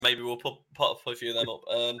Maybe we'll put a few of them up.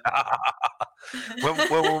 When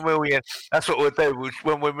we're millionaires, that's what we'll do.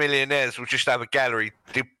 When we're millionaires, we'll just have a gallery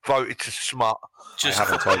devoted to smut. I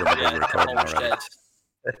haven't told them that we're recording already. Shed.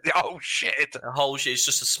 Oh shit! A whole shit. It's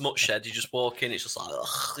just a smut shed. You just walk in. It's just like,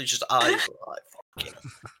 ugh. It's just eyes like fucking.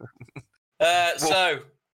 So,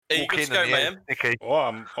 are you good to go, ma'am? Okay. Oh,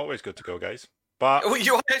 I'm always good to go, guys. But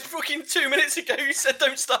You fucking 2 minutes ago. You said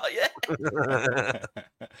don't start yet.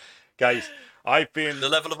 guys, I've been The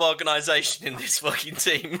level of organisation in this fucking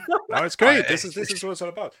team. No, it's great. This is what it's all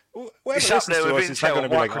about. Whoever listens to us is not going to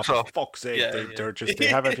be like, oh, for fuck's sake, they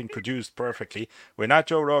have everything produced perfectly. We're not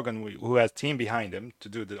Joe Rogan, who has a team behind him to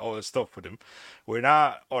do all the stuff for them. We're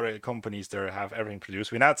not other companies that have everything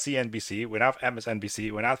produced. We're not CNBC. We're not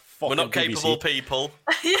MSNBC. We're not fucking We're not capable BBC. people.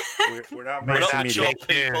 We're not We're not mainstream mature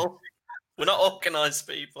media. people. We're not organised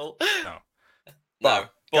people. No. No.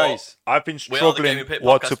 Guys, I've been We are the struggling Gaming Pit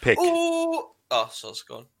what podcast. to pick. Ooh. Oh, so it's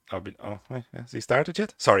gone. Has he started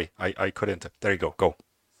yet? Sorry, I couldn't. There you go. Go.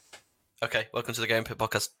 Okay, welcome to the Game Pit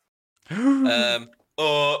podcast. I've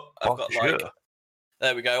got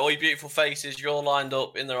there we go. All your beautiful faces, you're all lined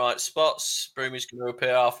up in the right spots. Broomy's going to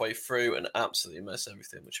appear halfway through and absolutely mess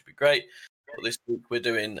everything, which would be great. But this week we're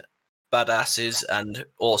doing badasses and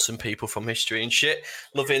awesome people from history and shit.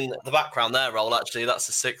 Loving the background there, Roll. Actually, that's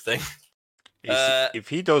the sick thing. If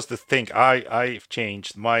he does the thing, I've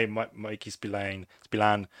changed my Mikey Spillane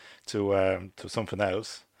to something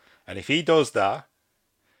else, and if he does that,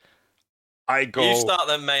 I go. You start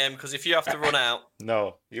then, Mayhem, because if you have to run out,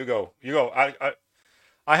 no, you go.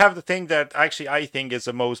 I have the thing that actually I think is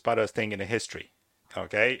the most badass thing in the history.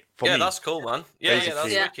 Okay, for me. That's cool, man. Yeah,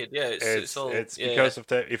 that's wicked. Yeah, it's all. It's because of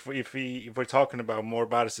the if we're talking about more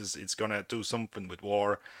badasses, it's gonna do something with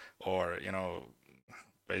war, or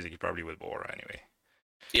basically probably with war anyway.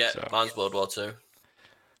 Yeah, so, mine's World War II.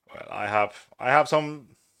 Well, I have some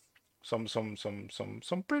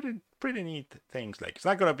pretty neat things. Like, it's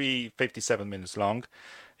not gonna be 57 minutes long,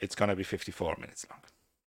 it's gonna be 54 minutes long.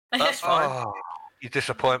 That's fine. Oh, you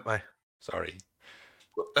disappoint me. Sorry.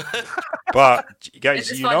 But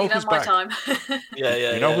guys, you know who's back.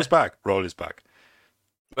 Yeah. You know who's back? Roll is back.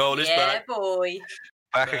 Roll is back. Yeah, boy.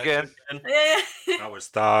 Back again. Yeah. Our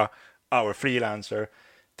star, our freelancer.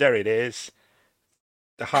 There it is.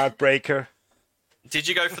 The heartbreaker. Did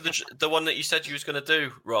you go for the one that you said you was going to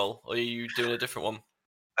do, Roll, or are you doing a different one?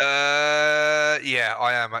 Yeah,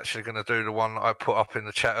 I am actually going to do the one I put up in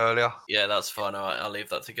the chat earlier. Yeah, that's fine. All right, I'll leave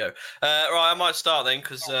that to go. Right, I might start then,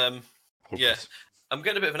 because, yeah, I'm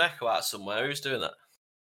getting a bit of an echo out somewhere. Who's doing that?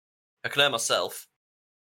 I can hear myself.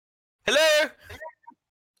 Hello?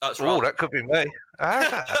 That's right. Oh, that could be me.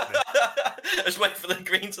 I was waiting for the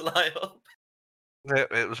green to light up. Yeah,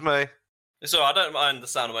 it was me. It's all right. I don't mind the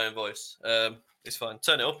sound of my own voice. It's fine.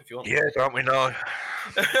 Turn it up if you want. Yeah, don't we know?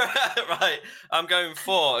 Right. I'm going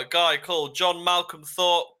for a guy called John Malcolm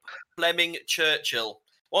Thorpe Fleming Churchill.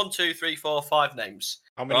 1, 2, 3, 4, 5 names.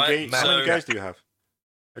 How many guys do you have?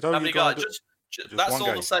 How many guys? Just that's all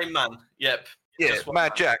guy. The same man. Yep. Yeah,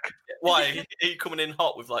 Mad Jack. Why? Are you coming in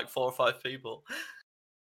hot with like 4 or 5 people?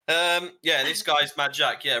 Yeah, this guy's Mad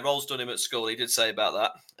Jack. Yeah, Roll's done him at school. He did say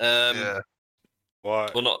about that. Yeah.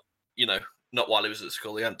 What? Well, not while he was at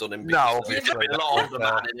school. He hadn't done him. No, obviously. He'd be a lot older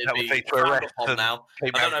man, and he'd be frowned upon now. I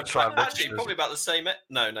don't know. Actually, probably about the same.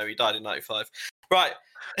 No, he died in 95. Right.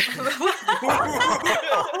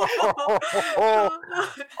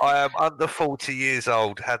 I am under 40 years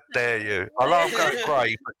old. How dare you? I know I'm going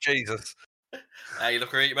grey, but Jesus. Hey,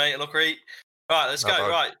 look at mate. Look at Right, let's go.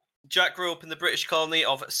 Right. Jack grew up in the British colony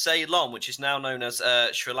of Ceylon, which is now known as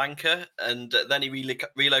Sri Lanka, and then he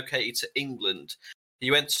relocated to England.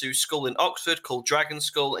 He went to school in Oxford called Dragon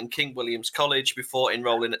School and King William's College before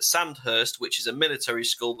enrolling at Sandhurst, which is a military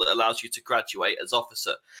school that allows you to graduate as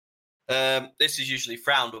officer. This is usually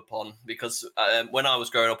frowned upon because when I was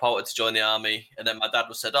growing up, I wanted to join the army, and then my dad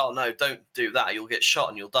was said, "Oh no, don't do that. You'll get shot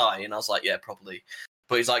and you'll die." And I was like, "Yeah, probably."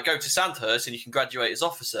 But he's like, "Go to Sandhurst and you can graduate as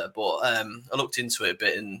officer." But I looked into it a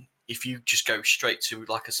bit, and if you just go straight to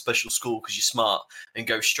like a special school because you're smart and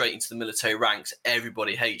go straight into the military ranks,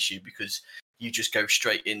 everybody hates you because you just go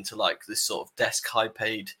straight into like this sort of desk, high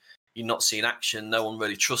paid. You're not seeing action. No one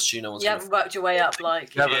really trusts you. No one's. You haven't worked your way up,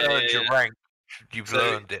 like. You haven't earned your rank. You've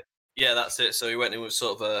learned it. Yeah, that's it. So he went in with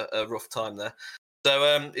sort of a rough time there.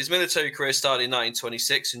 So his military career started in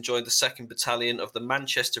 1926 and joined the 2nd Battalion of the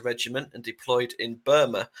Manchester Regiment and deployed in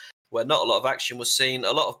Burma, where not a lot of action was seen,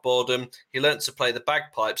 a lot of boredom. He learnt to play the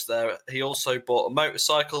bagpipes there. He also bought a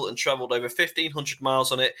motorcycle and travelled over 1,500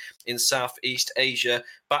 miles on it in Southeast Asia,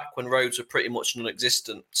 back when roads were pretty much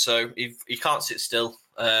non-existent. So he can't sit still.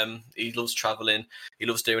 He loves travelling. He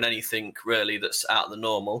loves doing anything really that's out of the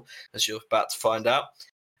normal, as you're about to find out.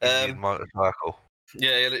 Motorcycle.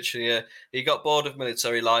 Yeah, literally. Yeah, he got bored of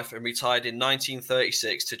military life and retired in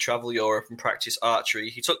 1936 to travel Europe and practice archery.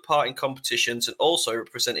 He took part in competitions and also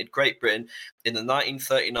represented Great Britain in the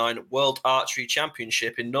 1939 World Archery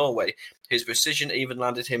Championship in Norway. His precision even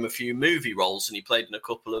landed him a few movie roles, and he played in a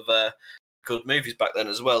couple of good movies back then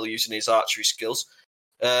as well, using his archery skills.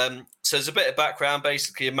 So there's a bit of background.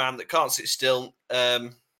 Basically, a man that can't sit still.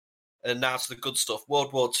 And now to the good stuff.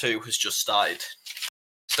 World War II has just started.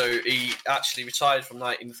 So he actually retired from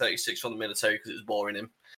 1936 from the military because it was boring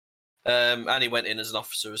him. And he went in as an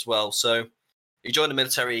officer as well. So he joined the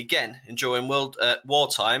military again during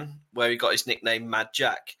wartime, where he got his nickname Mad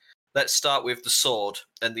Jack. Let's start with the sword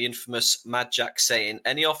and the infamous Mad Jack saying,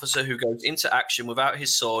 any officer who goes into action without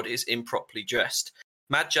his sword is improperly dressed.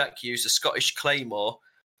 Mad Jack used a Scottish claymore,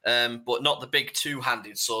 but not the big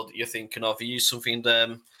two-handed sword that you're thinking of. He used something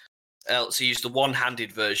else. He used the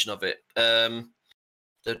one-handed version of it.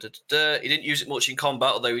 He didn't use it much in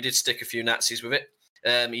combat, although he did stick a few Nazis with it.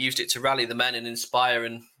 He used it to rally the men and inspire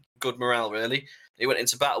and good morale, really. He went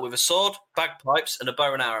into battle with a sword, bagpipes, and a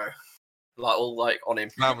bow and arrow. All on him.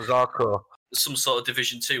 That was hardcore. Some sort of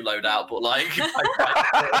Division 2 loadout, but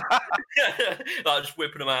just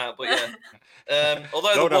whipping them out. But yeah. Although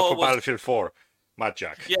loadout the war for was... Battlefield 4, Mad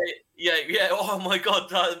Jack. Yeah. Oh my God,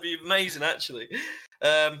 that'd be amazing, actually.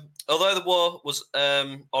 Although the war was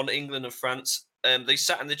on England and France, they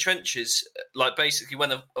sat in the trenches, basically when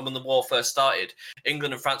the war first started.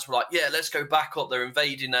 England and France were like, yeah, let's go back up. They're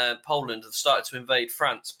invading Poland and started to invade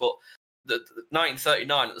France. But the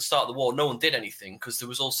 1939, at the start of the war, no one did anything because they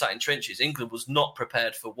was all sat in trenches. England was not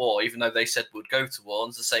prepared for war, even though they said we'd go to war. And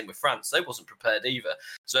it's the same with France. They wasn't prepared either.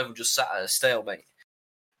 So everyone just sat at a stalemate.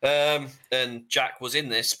 And Jack was in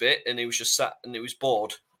this bit, and he was just sat and he was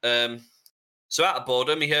bored. So out of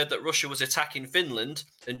boredom, he heard that Russia was attacking Finland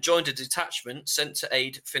and joined a detachment sent to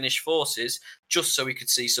aid Finnish forces just so he could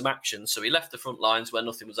see some action. So he left the front lines where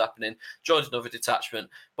nothing was happening, joined another detachment,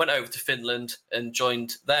 went over to Finland and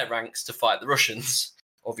joined their ranks to fight the Russians,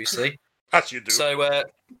 obviously. As you do. So,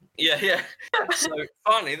 yeah. So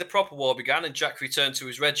finally, the proper war began and Jack returned to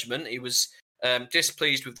his regiment. He was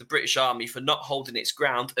displeased with the British Army for not holding its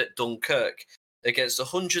ground at Dunkirk against the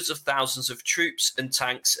hundreds of thousands of troops and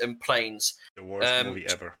tanks and planes. The worst movie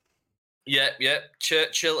ever. Yeah.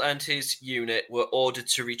 Churchill and his unit were ordered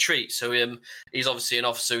to retreat. So he's obviously an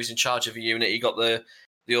officer who's in charge of a unit. He got the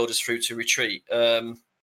orders through to retreat.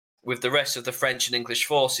 With the rest of the French and English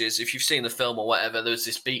forces, if you've seen the film or whatever, there was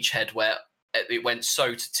this beachhead where it went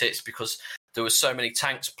so to tits because there were so many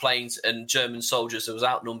tanks, planes, and German soldiers that was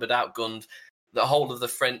outnumbered, outgunned. The whole of the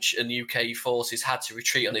French and UK forces had to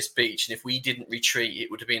retreat on this beach. And if we didn't retreat, it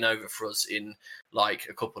would have been over for us in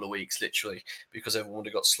a couple of weeks, literally, because everyone would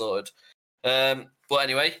have got slaughtered. But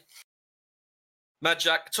anyway, Mad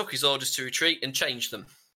Jack took his orders to retreat and changed them.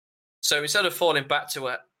 So instead of falling back to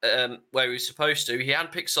where he was supposed to, he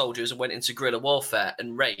handpicked soldiers and went into guerrilla warfare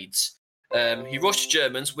and raids. He rushed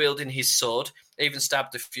Germans wielding his sword, even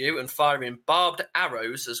stabbed a few and firing barbed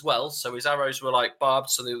arrows as well. So his arrows were barbed,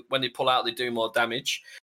 so when they pull out, they do more damage,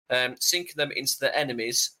 sinking them into the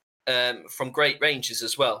enemies from great ranges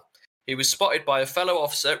as well. He was spotted by a fellow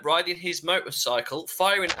officer riding his motorcycle,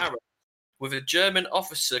 firing arrows with a German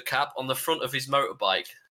officer cap on the front of his motorbike.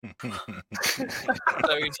 So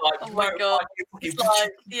he's like, oh my God.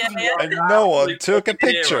 Yeah. And no one took a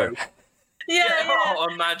picture. Yeah. Oh,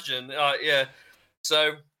 imagine. Yeah.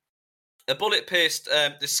 So a bullet pierced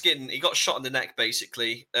the skin. He got shot in the neck,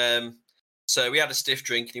 basically. So he had a stiff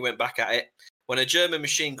drink and he went back at it. When a German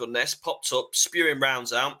machine gun nest popped up, spewing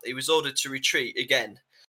rounds out, he was ordered to retreat again.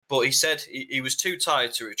 But he said he was too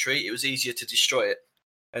tired to retreat. It was easier to destroy it.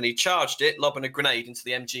 And he charged it, lobbing a grenade into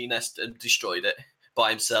the MG nest and destroyed it by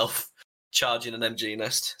himself, charging an MG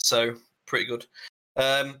nest. So pretty good.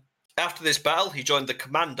 After this battle, he joined the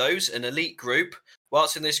Commandos, an elite group.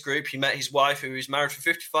 Whilst in this group, he met his wife, who was married for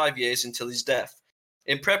 55 years until his death.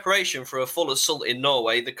 In preparation for a full assault in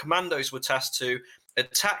Norway, the Commandos were tasked to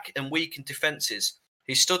attack and weaken defences.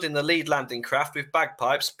 He stood in the lead landing craft with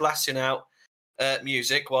bagpipes, blasting out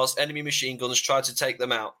music, whilst enemy machine guns tried to take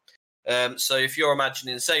them out. So if you're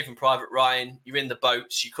imagining Saving Private Ryan, you're in the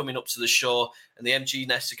boats, you're coming up to the shore, and the MG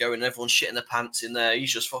nests are going, and everyone's shitting their pants in there.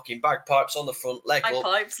 He's just fucking bagpipes on the front, leg up.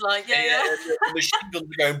 Bagpipes, The machine guns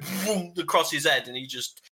are going boom, across his head, and he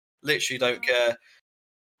just literally don't care.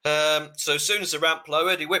 So as soon as the ramp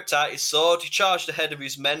lowered, he whipped out his sword, he charged ahead of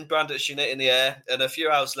his men, brandishing it in the air, and a few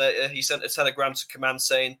hours later, he sent a telegram to command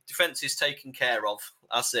saying, "Defence is taken care of."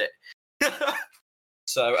 That's it.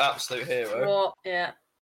 So absolute hero. What? Yeah.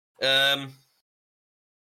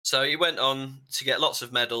 So he went on to get lots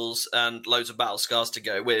of medals and loads of battle scars to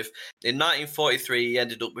go with. In 1943, he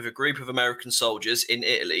ended up with a group of American soldiers in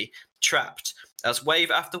Italy, trapped, as wave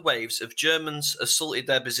after waves of Germans assaulted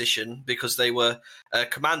their position because they were a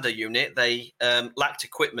commando unit. They lacked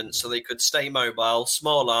equipment, so they could stay mobile,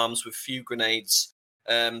 small arms with few grenades.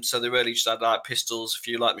 So they really just had like pistols, a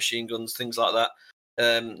few light machine guns, things like that.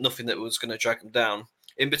 Nothing that was going to drag them down.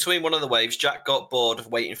 In between one of the waves, Jack got bored of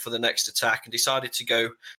waiting for the next attack and decided to go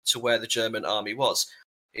to where the German army was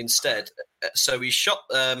instead. So he shot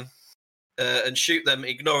and shoot them,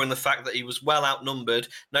 ignoring the fact that he was well outnumbered,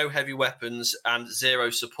 no heavy weapons, and zero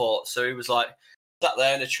support. So he was like, sat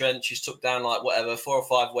there in a trench, he's took down like whatever, 4 or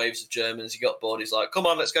 5 waves of Germans. He got bored. He's like, come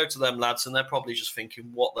on, let's go to them, lads. And they're probably just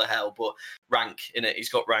thinking, what the hell? But rank, innit? He's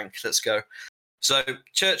got rank. Let's go. So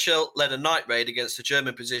Churchill led a night raid against the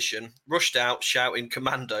German position, rushed out, shouting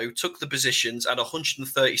commando, took the positions and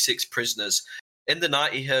 136 prisoners. In the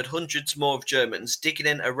night, he heard hundreds more of Germans digging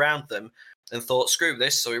in around them and thought, screw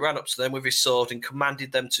this. So he ran up to them with his sword and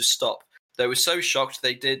commanded them to stop. They were so shocked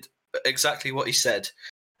they did exactly what he said.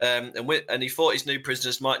 And he thought his new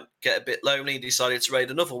prisoners might get a bit lonely. He decided to raid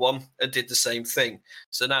another one and did the same thing.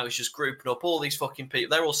 So now he's just grouping up all these fucking people.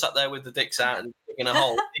 They're all sat there with the dicks out and digging a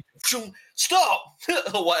hole. Stop!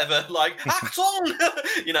 Or whatever. Like, act on!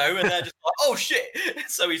 You know, and they're just like, oh, shit.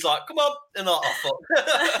 So he's like, come on. And they're like, oh,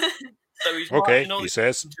 fuck. So he's okay, he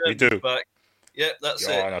says, we do. Back. Yeah, that's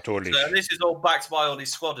it. No, totally. So this is all backed by all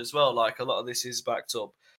his squad as well. Like, a lot of this is backed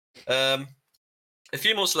up. A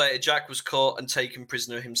few months later, Jack was caught and taken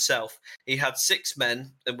prisoner himself. He had 6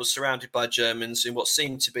 men and was surrounded by Germans in what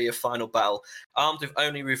seemed to be a final battle. Armed with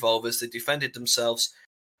only revolvers, they defended themselves.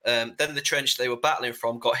 Then the trench they were battling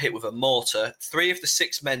from got hit with a mortar. 3 of the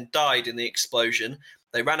 6 men died in the explosion.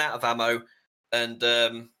 They ran out of ammo and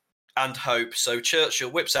hope. So Churchill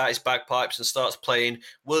whips out his bagpipes and starts playing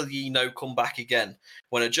Will Ye No Come Back Again,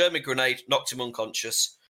 when a German grenade knocked him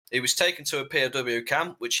unconscious. He was taken to a POW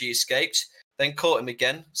camp, which he escaped. Then caught him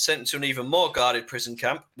again, sent to an even more guarded prison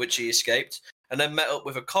camp, which he escaped, and then met up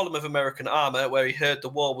with a column of American armour where he heard the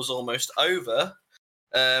war was almost over.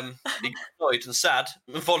 He got annoyed and sad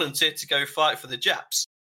and volunteered to go fight for the Japs.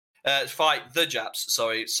 Fight the Japs,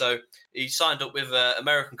 sorry. So he signed up with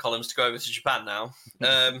American columns to go over to Japan now.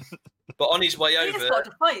 But on his way over... He just got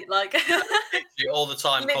to fight, like... all the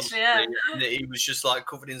time, literally, constantly. Yeah. He was just like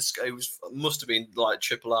covered in... He must have been like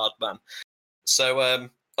triple hard man. So...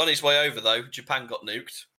 on his way over, though, Japan got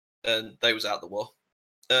nuked, and they was out the war.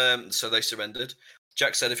 So they surrendered.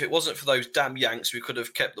 Jack said, if it wasn't for those damn Yanks, we could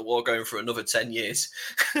have kept the war going for another 10 years.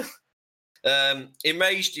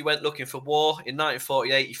 Enraged, he went looking for war. In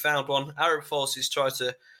 1948, he found one. Arab forces tried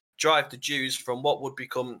to drive the Jews from what would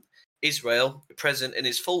become Israel. Present in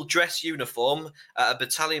his full dress uniform at a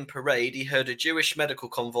battalion parade, he heard a Jewish medical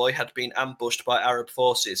convoy had been ambushed by Arab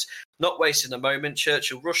forces. Not wasting a moment,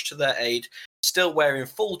 Churchill rushed to their aid. Still wearing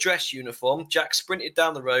full dress uniform, Jack sprinted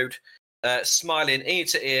down the road, smiling ear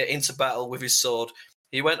to ear into battle with his sword.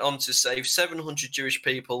 He went on to save 700 Jewish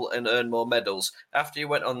people and earn more medals. After he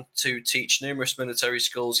went on to teach numerous military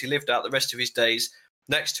schools, he lived out the rest of his days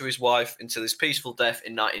next to his wife until his peaceful death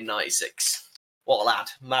in 1996. What a lad.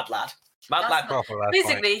 Mad lad. Mad lad.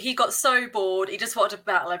 Basically, he got so bored, he just wanted to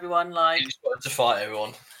battle everyone. Like, he just wanted to fight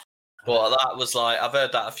everyone. But that was like, I've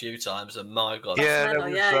heard that a few times, and my God. Yeah,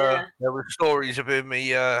 there were stories of him.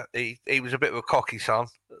 He was a bit of a cocky son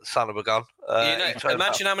of a gun.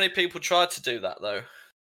 Imagine how many people tried to do that, though.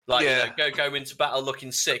 Like, go into battle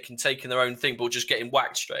looking sick and taking their own thing, but just getting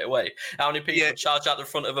whacked straight away. How many people charge out the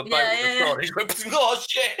front of a boat with a sword? He's going, oh,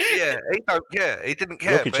 shit! He didn't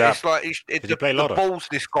care. But it's like the balls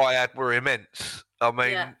this guy had were immense. I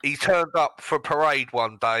mean, he turned up for parade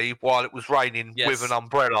one day while it was raining with an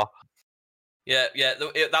umbrella. Yeah,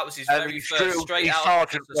 that was his very first straight his out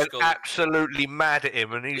sergeant of went school. Absolutely mad at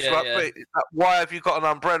him, and he's like, why have you got an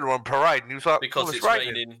umbrella on parade? And he was like, because it's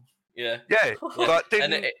raining. Yeah. Like,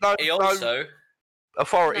 he also...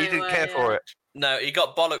 authority, he didn't care for it. No, he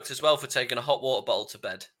got bollocked as well for taking a hot water bottle to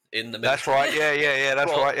bed in the middle. That's right,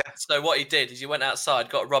 that's right, yeah. So what he did is he went outside,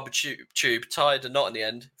 got a rubber tube, tied a knot in the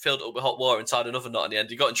end, filled it up with hot water and tied another knot in the end.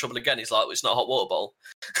 He got in trouble again. He's like, well, it's not a hot water bottle.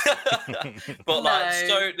 But about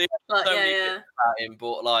him,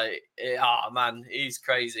 but like, man, he's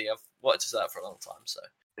crazy. I've wanted to say that for a long time, so.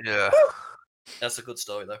 Yeah. That's a good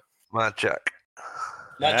story, though. Mad Jack.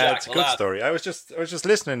 It's a good story. I was just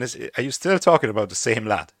listening. Are you still talking about the same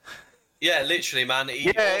lad? Yeah, literally, man.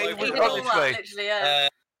 He was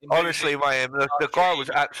honestly, man, the guy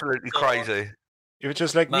was absolutely crazy. It was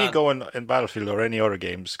just like me going in Battlefield or any other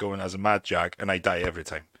games, going as a Mad Jack, and I die every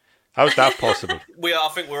time. How's that possible? I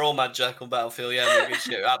think we're all Mad Jack on Battlefield. Yeah, we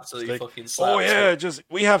shit absolutely fucking slapped. Oh yeah, just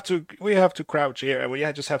we have to crouch here, and we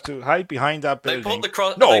just have to hide behind that building. They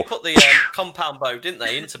put the compound bow, didn't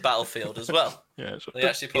they, into Battlefield as well? Yeah, they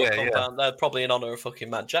actually put a compound. Probably in honor of fucking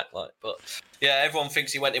Mad Jack, like. But yeah, everyone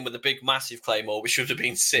thinks he went in with a big, massive claymore, which should have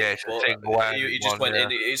been sick. Yeah, he just went in.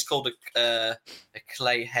 It's called a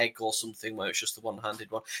clay heg or something, where it's just the one-handed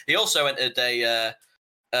one. He also entered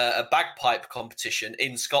a bagpipe competition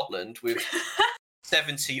in Scotland with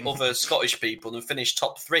 70 other Scottish people and finished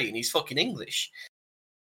top 3, and he's fucking English.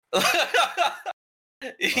 Yeah,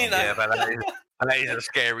 but that is a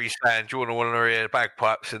scary stand. Do you want to hear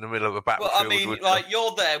bagpipes in the middle of a battlefield? Well, I mean,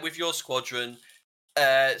 you're there with your squadron.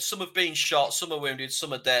 Some have been shot, some are wounded,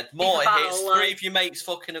 some are dead. More hits, 3 of your mates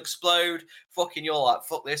fucking explode. Fucking, you're like,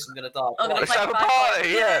 fuck this, I'm gonna die. Let's have a party,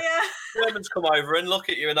 yeah. Germans come over and look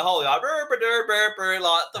at you in the hole, like,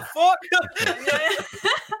 like, the fuck?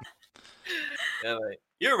 Yeah, mate.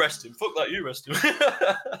 You arrest him. Fuck that, you arrest him.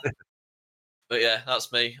 But yeah,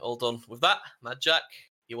 that's me. All done with that. Mad Jack,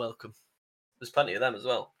 you're welcome. There's plenty of them as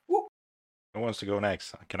well. Woo. Who wants to go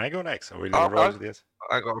next? Can I go next? Are we going to roll with this?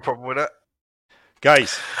 I got a problem with it.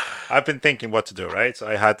 Guys, I've been thinking what to do, right? So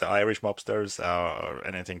I had the Irish mobsters or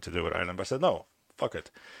anything to do with Ireland, but I said, no, fuck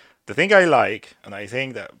it. The thing I like, and I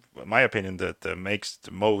think that, in my opinion, that makes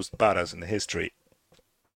the most badass in the history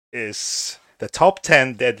is the top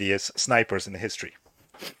 10 deadliest snipers in the history.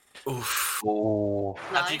 Oof. Oh.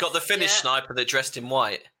 Nice. Have you got the Finnish sniper that dressed in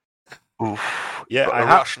white? Oof. Yeah, I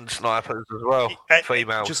have Russian snipers as well.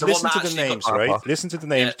 Female. Just listen to the names, right? Listen to the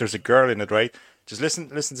names. Yeah. There's a girl in it, right? Just listen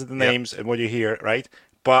to the names and what you hear, right?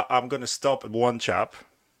 But I'm going to stop at one chap,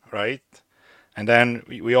 right? And then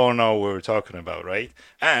we all know what we're talking about, right?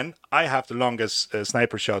 And I have the longest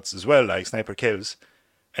sniper shots as well, like sniper kills.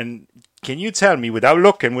 And can you tell me, without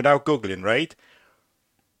looking, without Googling, right?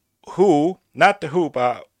 Who, not the who,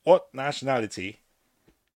 but what nationality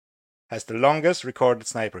has the longest recorded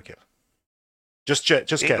sniper kill? Just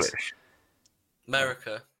guess.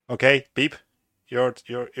 America. Okay, Beep, your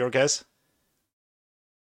guess?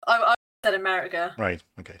 I said America. Right.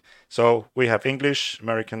 Okay. So we have English,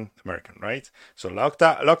 American, right? So lock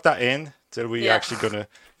that in till we actually gonna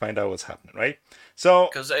find out what's happening, right? So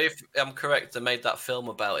because if I'm correct, they made that film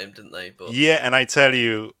about him, didn't they? But yeah, and I tell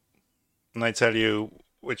you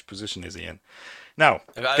which position is he in. Now,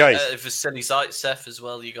 guys, if it's silly sight, Seth as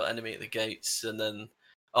well. You got enemy at the gates, and then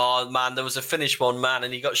oh man, there was a Finnish one, man,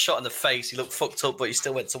 and he got shot in the face. He looked fucked up, but he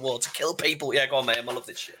still went to war to kill people. Yeah, go on, mate. I love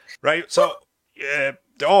this shit. Right. So.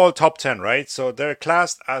 They're all top 10, right? So they're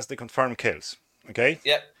classed as the confirmed kills. Okay?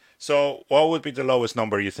 Yep. So what would be the lowest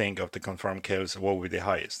number you think of the confirmed kills? What would be the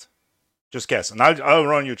highest? Just guess. And I'll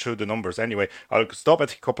run you through the numbers anyway. I'll stop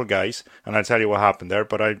at a couple guys and I'll tell you what happened there,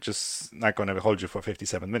 but I'm just not going to hold you for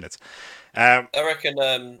 57 minutes. I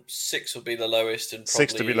reckon 6 would be the lowest and probably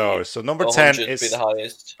 6 to be lowest. So number 10 is be the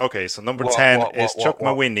highest. Okay, so number 10 is Chuck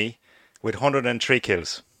Mawhinney with 103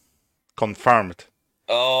 kills. Confirmed.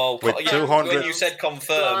 Oh, with 200. When you said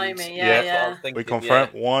confirmed. Blimey, yeah. We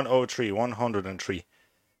confirmed 103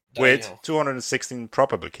 with 216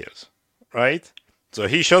 probable kills, right? So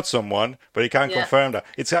he shot someone, but he can't confirm that.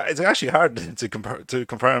 It's actually hard to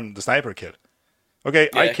confirm the sniper kill. Okay,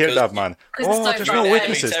 I killed that man. Oh, there's no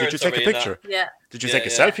witnesses. Did you take a picture? Yeah. Did you take a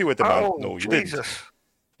selfie with the man? No, you didn't.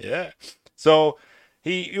 Yeah. So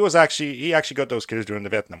he actually got those kills during the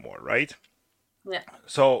Vietnam War, right? Yeah.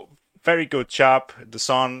 So very good chap. The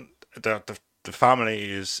son, the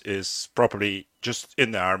family is probably just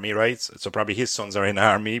in the army, right? So probably his sons are in the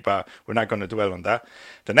army, but we're not going to dwell on that.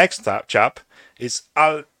 The next chap is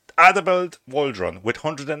Adalbert Waldron with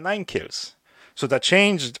 109 kills. So that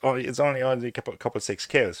changed. It's only a couple 6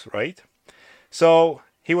 kills, right? So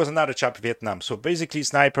he was another chap in Vietnam. So basically,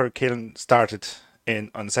 sniper killing started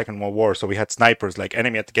on the Second World War. So we had snipers like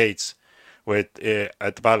enemy at the gates at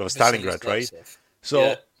the Battle of Stalingrad, right?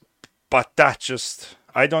 So, but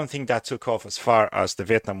I don't think that took off as far as the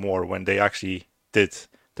Vietnam War when they actually did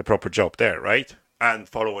the proper job there, right? And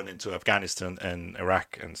following into Afghanistan and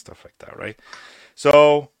Iraq and stuff like that, right?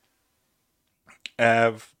 So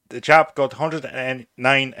the chap got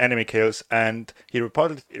 109 enemy kills, and he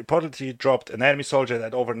reportedly dropped an enemy soldier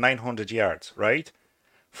at over 900 yards, right?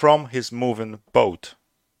 From his moving boat.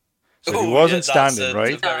 So he wasn't standing,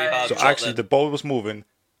 right? So actually the boat was moving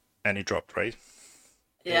and he dropped, right?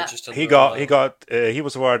 Yeah. He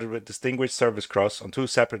was awarded with Distinguished Service Cross on 2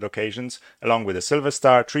 separate occasions, along with a Silver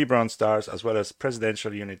Star, 3 Bronze Stars, as well as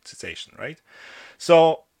Presidential Unitization, right?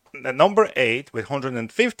 So the number 8 with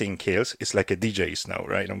 115 kills is like a DJ's now,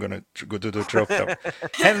 right? I'm going to go to the drop down.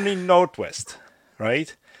 Henry Northwest,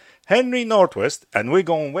 right? Henry Northwest, and we're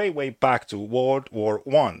going way, way back to World War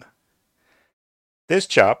One. This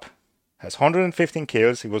chap has 115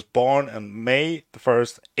 kills. He was born on May the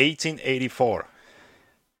 1st, 1884.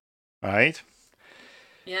 Right?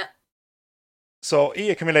 Yeah. So he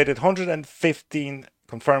accumulated 115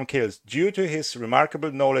 confirmed kills due to his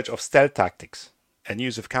remarkable knowledge of stealth tactics and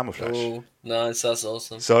use of camouflage. Oh, nice. That's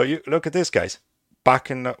awesome. So you look at this, guys. Back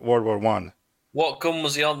in World War One. What gun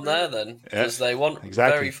was he on there then? Because they want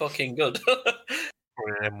very fucking good.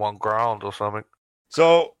 Probably in M1 ground or something.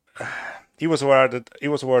 So he was awarded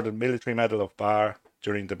Military Medal of Valor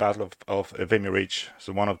during the Battle of Vimy Ridge.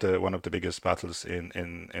 So one of the biggest battles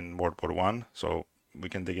in World War One. So we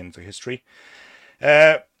can dig into history.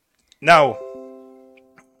 Now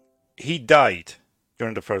he died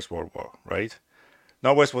during the First World War, right?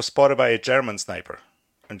 Norwest was spotted by a German sniper,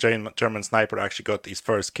 and German sniper actually got his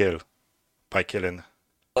first kill by killing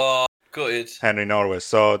Henry Norwest.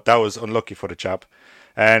 So that was unlucky for the chap,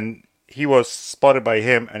 and he was spotted by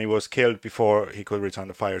him, and he was killed before he could return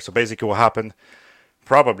the fire. So basically, what happened?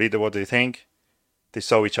 Probably, what they think, they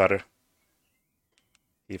saw each other.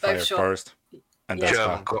 He fired first, and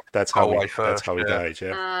that's how he died.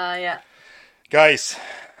 Yeah. Guys,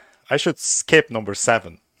 I should skip number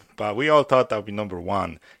 7, but we all thought that would be number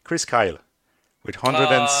 1. Chris Kyle with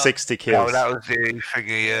 160 kills. Oh, that was the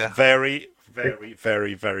figure, yeah. Very, very,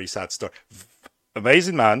 very, very sad story.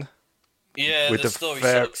 Amazing man. Yeah, the story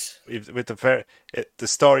sucks. The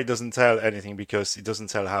story doesn't tell anything because it doesn't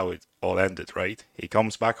tell how it all ended, right? He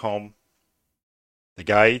comes back home. The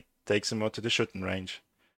guy takes him out to the shooting range,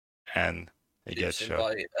 and he gets shot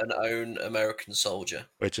by an own American soldier,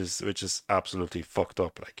 which is absolutely fucked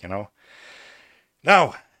up, like, you know.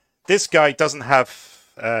 Now, this guy doesn't have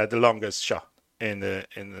the longest shot in the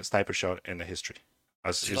sniper shot in the history.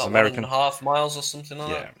 As he's like American, 1.5 miles or something like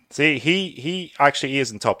that. See, he actually is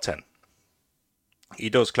in top 10. He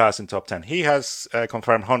does class in top 10. He has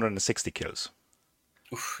confirmed 160 kills.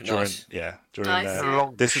 Oof, nice. The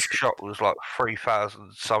longest shot was like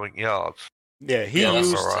 3,000 something yards. Yeah, he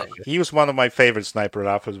was one of my favorite sniper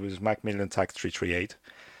rifles, which is Macmillan TAC 338.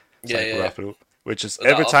 Rifle, which is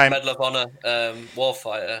every time Medal of Honor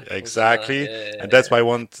Warfighter. Exactly, and that's why I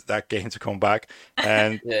want that game to come back.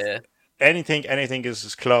 And anything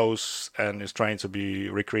is close and is trying to be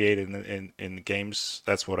recreated in games,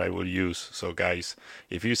 that's what I will use. So guys,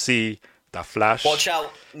 if you see that flash, watch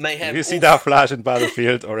out, mayhem. If you see that flash in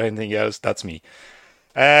Battlefield or anything else, that's me.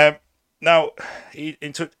 Now he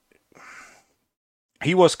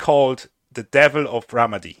was called the Devil of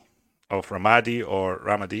Ramadi, or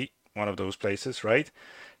Ramadi, one of those places, right?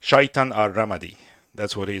 Shaitan al-Ramadi.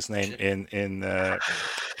 That's what his name in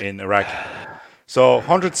Iraq. So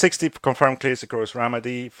 160 confirmed kills across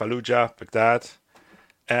Ramadi, Fallujah, Baghdad,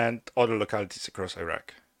 and other localities across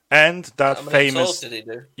Iraq. And that famous, did he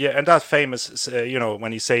do? Yeah, and that famous,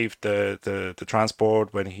 when he saved the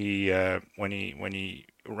transport, when he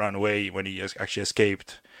ran away, when he actually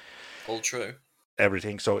escaped. All true.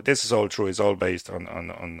 Everything. So this is all true. It's all based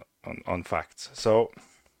on facts. So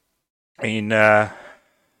on the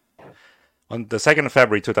 2nd of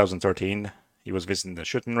February 2013, he was visiting the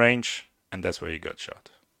shooting range, and that's where he got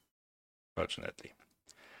shot. Fortunately.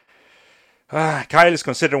 Kyle is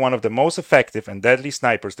considered one of the most effective and deadly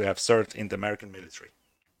snipers to have served in the American military.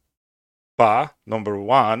 But number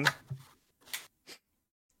 1,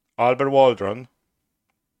 Albert Waldron.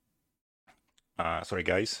 Sorry,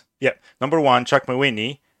 guys. Yeah, number 1, Chuck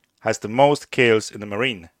McWhinney has the most kills in the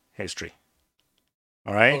Marine history.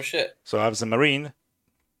 All right. Oh shit! So as a Marine,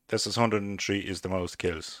 this is 103 is the most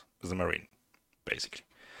kills as a Marine, basically.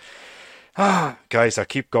 Guys, I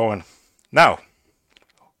keep going. Now,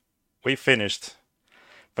 we finished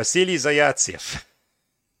Vasily Zayatsyev.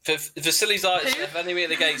 Vasily Zayatsyev, enemy at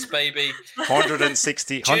the gates, baby.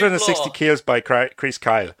 160 kills by Chris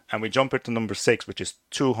Kyle, and we jump into number 6, which is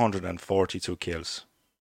 242 kills.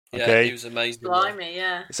 Yeah, okay? He was amazing. Blimey,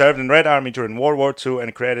 yeah. He served in Red Army during World War II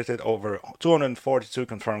and credited over 242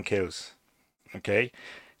 confirmed kills. Okay,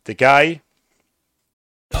 the guy.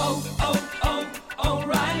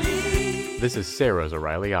 O'Reilly. This is Sarah's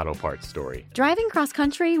O'Reilly Auto Parts story. Driving cross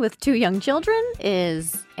country with 2 young children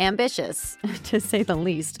is ambitious, to say the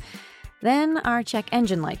least. Then our check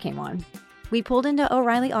engine light came on. We pulled into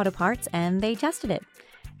O'Reilly Auto Parts and they tested it.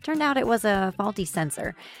 Turned out it was a faulty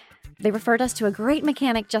sensor. They referred us to a great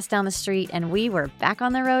mechanic just down the street, and we were back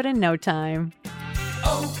on the road in no time.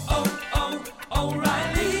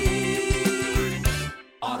 O'Reilly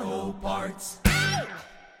Auto Parts.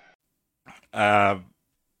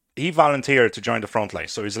 He volunteered to join the front line,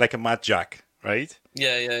 so he's like a Matt Jack, right?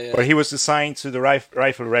 Yeah. But he was assigned to the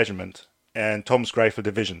Rifle Regiment and Tomsk Rifle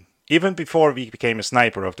Division even before he became a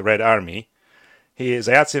sniper of the Red Army,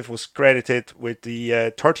 Zaitsev was credited with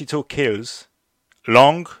the 32 kills,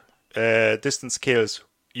 long distance kills,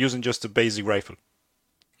 using just a basic rifle.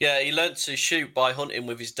 Yeah, he learnt to shoot by hunting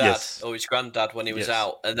with his dad or his granddad when he was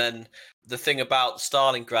out. And then the thing about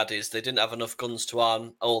Stalingrad is they didn't have enough guns to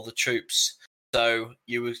arm all the troops. So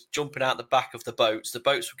you were jumping out the back of the boats. The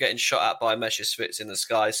boats were getting shot at by Messerschmitts in the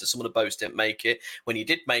sky, so some of the boats didn't make it. When you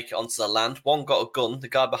did make it onto the land, one got a gun, the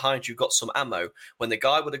guy behind you got some ammo. When the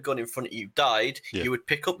guy with a gun in front of you died, you would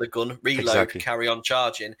pick up the gun, reload, carry on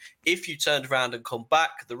charging. If you turned around and come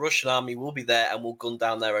back, the Russian army will be there and will gun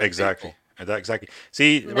down their own people. Exactly.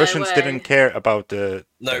 See, the Russians didn't care about the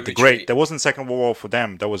great. There wasn't Second World War for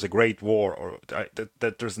them. There was a Great War, or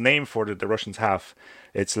there's a name for the Russians have.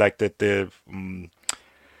 It's like the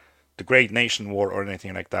Great Nation War or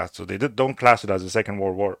anything like that. So they don't class it as a Second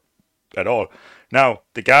World War at all. Now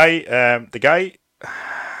the guy at the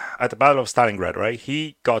Battle of Stalingrad, right?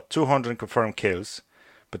 He got 200 confirmed kills,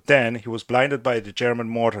 but then he was blinded by the German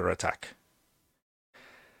mortar attack.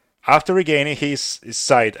 After regaining his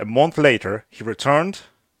sight a month later, he returned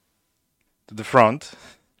to the front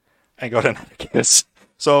and got another kiss.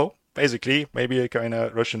 So, basically, maybe a kind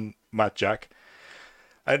of Russian Matt Jack.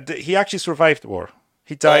 And he actually survived the war.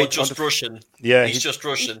 He died. Oh, just Russian. Yeah. He's just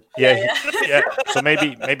Russian. Yeah. So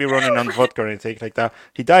maybe running on vodka or anything like that.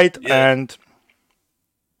 He died and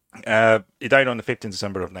he died on the 15th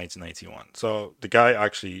December of 1991. So the guy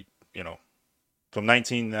actually, from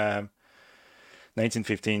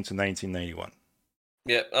 1915 to 1991.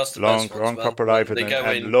 Yeah, that's the long, best ones, proper life,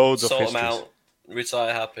 and loads of histories. Out,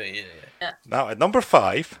 retire happy. Yeah. Now at number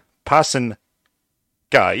 5, passing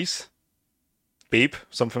guys. Beep,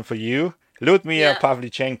 something for you. Ludmila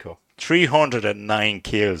Pavlichenko, 309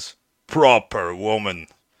 kills. Proper woman.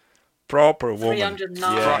 309.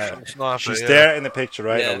 Yeah. She's there in the picture,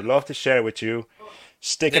 right? I would love to share with you.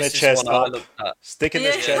 Sticking the chest up, sticking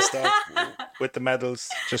his chest up with the medals,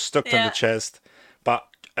 just stuck on the chest, but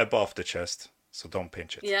above the chest, so don't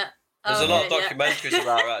pinch it. Yeah, there's a lot of documentaries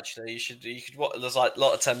about her. Actually, you could watch. There's like a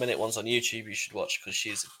lot of 10-minute ones on YouTube. You should watch because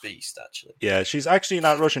she's a beast. Actually, yeah, she's actually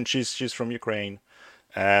not Russian. She's from Ukraine,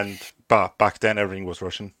 but back then everything was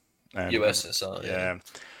Russian. USSR. Yeah,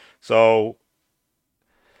 so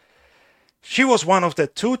she was one of the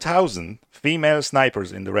 2,000 female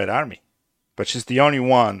snipers in the Red Army. But she's the only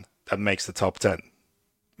one that makes the top 10.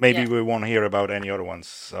 Maybe we won't hear about any other ones.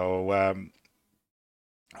 So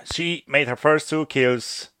she made her first 2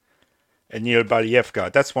 kills in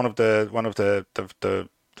Nyírbályevka. That's one of the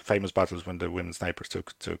famous battles when the women snipers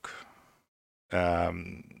took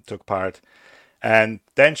part. And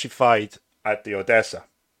then she fought at the Odessa,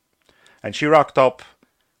 and she racked up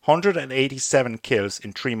 187 kills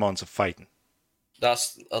in 3 months of fighting.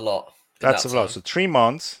 That's a lot. That's a lot. So 3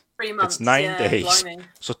 months. 3 months. It's 9 days. Blimey.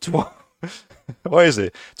 So what is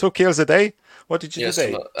it? 2 kills a day? What did you do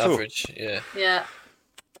today? Average, Yeah.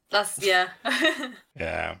 That's yeah.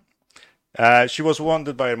 She was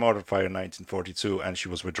wounded by a mortar fire in 1942, and she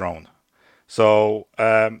was withdrawn. So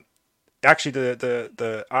actually,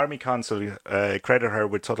 the Army Council credited her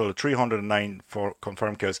with a total of 309 for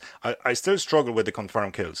confirmed kills. I still struggle with the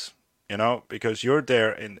confirmed kills, because you're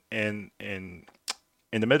there in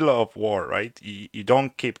the middle of war, right? You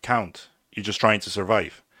don't keep count. You're just trying to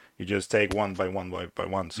survive. You just take one by one by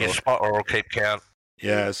one. So spotter will keep count.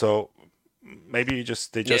 Yeah, so maybe they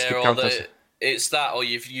just keep counting. It's that, or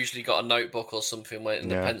you've usually got a notebook or something with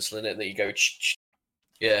the pencil in it that you go.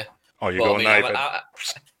 Yeah. Oh, you go knife it.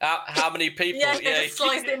 How many people? It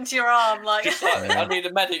sliced into your arm like. I need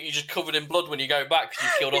a medic. You're just covered in blood when you go back because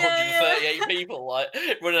you killed 138 people, like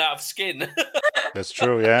running out of skin. That's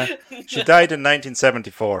true. Yeah, she died in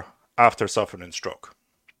 1974 after suffering a stroke,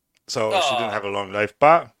 so she didn't have a long life.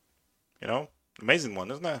 But amazing one,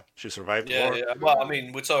 isn't it? She survived the war. Yeah. Well, I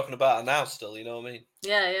mean, we're talking about her now still. You know what I mean?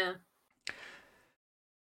 Yeah.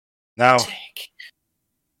 Now.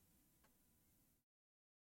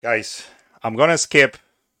 Guys, I'm going to skip a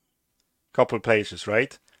couple places,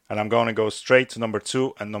 right? And I'm going to go straight to number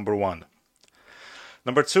 2 and number 1.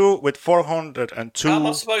 Number 2 with 402. How am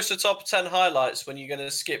I supposed to top 10 highlights when you're going to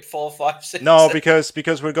skip 4, 5, 6? No, because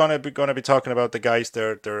we're going to be talking about the guys.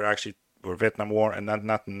 They're actually were Vietnam War, and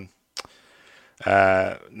nothing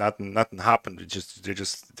happened. They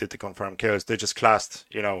just did the confirmed kills. They just classed,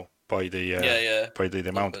 by the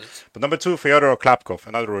amount. But number 2, Fyodor Klapkov,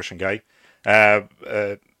 another Russian guy.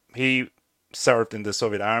 He served in the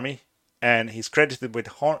Soviet army, and he's credited with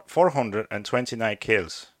 429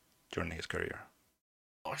 kills during his career.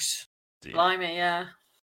 Nice. Blimey, yeah.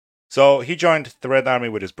 So he joined the Red Army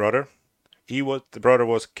with his brother. The brother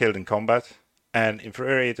was killed in combat, and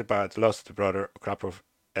infuriated by the loss of the brother, Krapow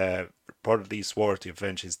reportedly swore to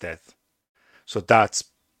avenge his death. So that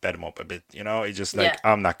sped him up a bit, you know. He's just like,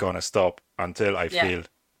 I'm not going to stop until I feel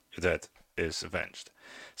that is avenged.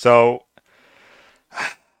 So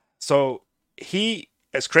he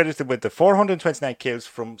is credited with the 429 kills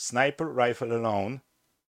from sniper rifle alone,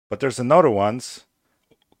 but there's another ones,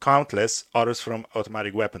 countless others from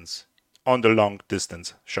automatic weapons on the long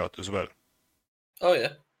distance shot as well. Oh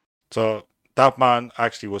yeah. So that man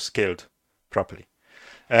actually was killed properly.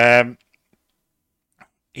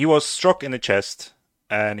 He was struck in the chest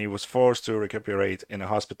and he was forced to recuperate in a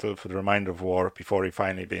hospital for the remainder of war before he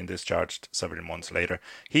finally being discharged several months later.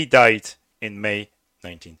 He died in May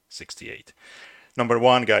 1968. Number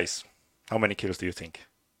 1, guys. How many kills do you think?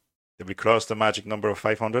 Did we cross the magic number of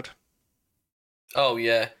 500? Oh,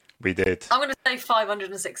 yeah. We did. I'm going to say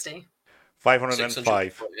 560.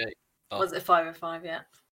 505. Oh. Was it 505? Yeah.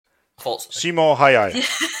 False. Shimo Hayai.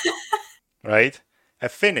 Right? A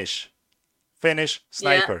Finnish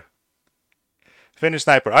sniper. Yeah. Finnish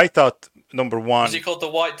sniper. I thought number 1. Was he called the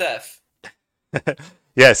White Death?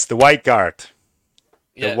 Yes, the White Guard.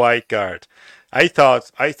 The White Guard. I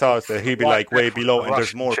thought that he'd be like way below, and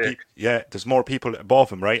there's more people. Yeah, there's more people above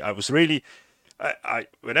him, right? I was really,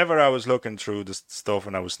 whenever I was looking through this stuff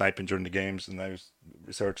and I was sniping during the games and I was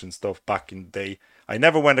researching stuff back in the day, I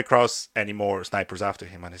never went across any more snipers after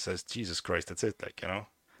him. And I says, Jesus Christ, that's it, like, you know.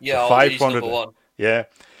 Yeah, so 500. Yeah,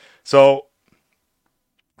 so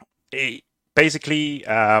basically,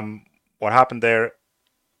 what happened there?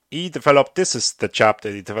 He developed. This is the chap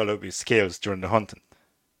that he developed his skills during the hunting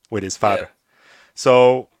with his father. Yeah.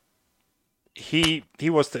 So he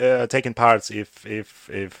was taking parts if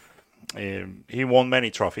he won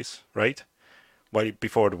many trophies, right?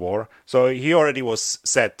 Before the war, so he already was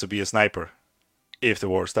set to be a sniper if the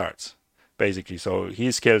war starts, basically. So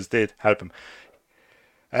his skills did help him.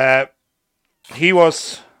 He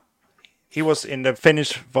was in the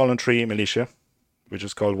Finnish voluntary militia, which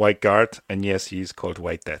is called White Guard, and yes, he's called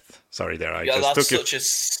White Death. Sorry, there I just that's took such a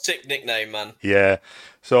sick nickname, man. Yeah,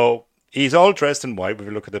 so. He's all dressed in white. If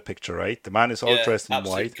you look at the picture, right, the man is all dressed in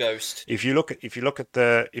white. Ghost. If you look at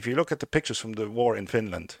the pictures from the war in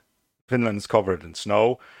Finland, Finland's covered in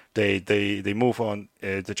snow. They move on.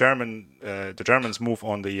 The Germans move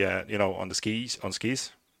on the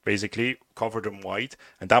skis, basically covered in white,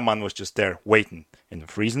 and that man was just there waiting in the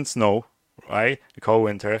freezing snow, right? The cold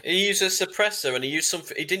winter. He used a suppressor, and he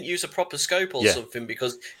didn't use a proper scope or something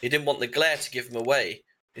because he didn't want the glare to give him away.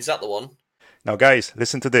 Is that the one? Now, guys,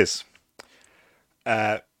 listen to this.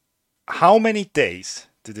 How many days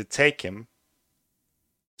did it take him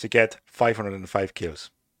to get 505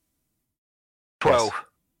 kills? 12. Yes.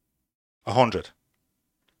 100.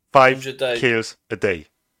 5 kills a day.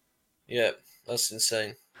 Yeah, that's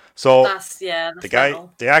insane. So that's the guy,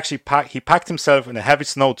 he packed himself in a heavy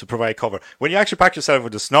snow to provide cover. When you actually pack yourself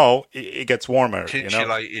with the snow, it gets warmer. It's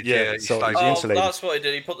insulated, you know? So he's insulated. That's what he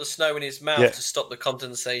did. He put the snow in his mouth to stop the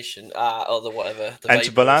condensation, or the whatever. And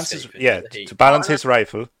to balance his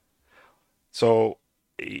rifle. So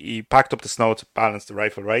he packed up the snow to balance the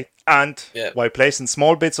rifle, right? And while placing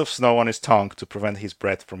small bits of snow on his tongue to prevent his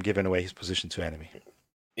breath from giving away his position to enemy.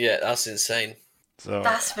 Yeah, that's insane. So,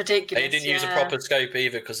 that's ridiculous. He didn't use a proper scope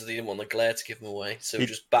either because he didn't want the glare to give him away. So he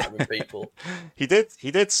was just battering people. He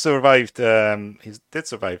did survive. He did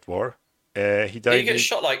survive war. He died. Did he get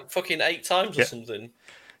shot like fucking 8 times or something?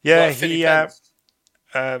 Yeah,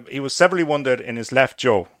 he was severely wounded in his left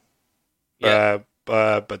jaw. Yeah.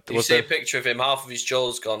 But you see a picture of him, half of his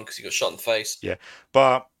jaw's gone because he got shot in the face. Yeah,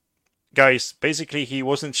 but guys, basically he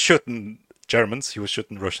wasn't shooting Germans; he was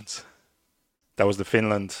shooting Russians. That was the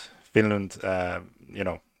Finland, the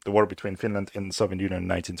war between Finland and the Soviet Union in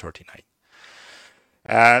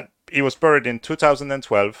 1939. He was buried in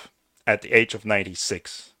 2012 at the age of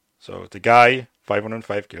 96. So the guy,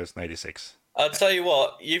 505 kills, 96. I'll tell you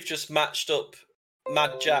what, you've just matched up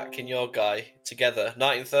Mad Jack and your guy together.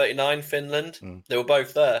 1939, Finland. They were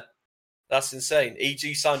both there. That's insane.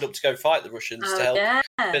 He signed up to go fight the Russians to help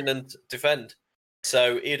Finland defend.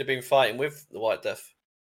 So he'd have been fighting with the White Death.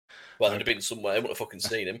 Well, he'd have been somewhere. I wouldn't have fucking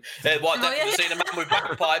seen him. White Death would have seen a man with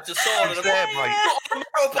bagpipes, a sword, and a motorbike.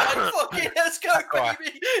 Fucking, let's go,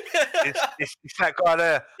 baby. It's that guy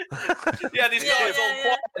there. Yeah, this guy's all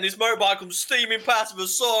quiet, and his motorbike comes steaming past with a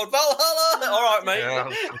sword. Valhalla! All right, mate. Yeah.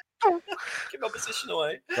 Give my position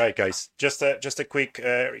away. Right, guys. Just a quick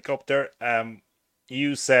recap there.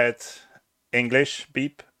 You said English,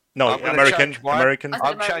 beep. No, American.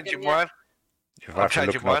 I'm changing mine. I'm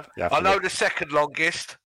changing mine. I know the second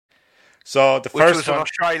longest. So the first was an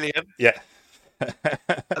Australian. Yeah.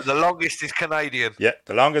 The longest is Canadian. Yeah,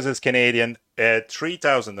 the longest is Canadian,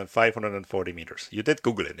 3,540 meters. You did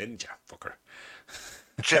Google it, didn't you, fucker?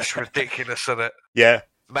 Just ridiculous, isn't it? Yeah.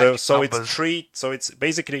 So it's three. So it's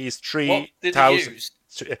basically 3,000.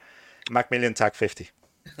 Macmillan TAC 50.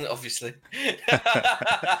 Obviously. I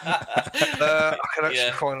can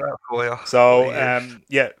actually find out for you. So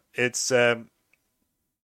it's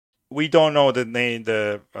we don't know the name,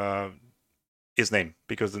 his name,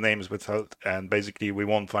 because the name is withheld, and basically we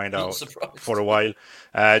won't find out for a while.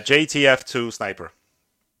 JTF2 sniper.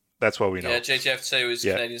 That's what we know. Yeah, JTF2 is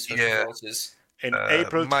Canadian Special Forces. In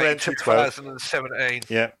April May 2012. 2017.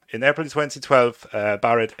 Yeah, in April 2012,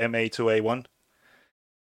 Barrett MA2A1.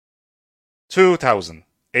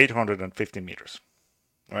 2,850 meters.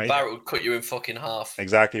 Right? Barrett would cut you in fucking half.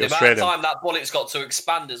 Exactly. The Australian. amount of time that bullet's got to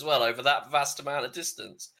expand as well over that vast amount of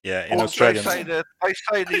distance. Yeah, in Australia. They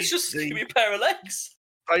say it's just give me a pair of legs.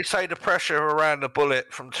 They say the pressure around the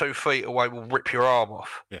bullet from 2 feet away will rip your arm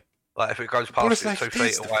off. Yeah. Like if it goes past you 2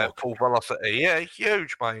 feet away at full velocity. Yeah,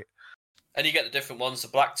 huge, mate. And you get the different ones, the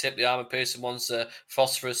black tip, the armor piercing ones, the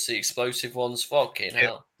phosphorus, the explosive ones. Fucking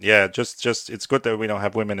hell. Yeah, just it's good that we don't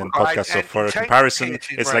have women in podcasts. So for a comparison,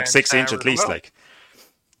 it's like 6 inch at least. Like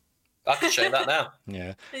I can show you that now.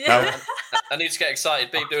 Yeah. Now, I need to get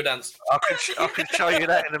excited. Babe, do a dance. I can show you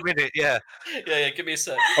that in a minute. Yeah. Yeah. Give me a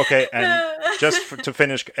sec. Okay, and just to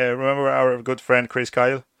finish, remember our good friend Chris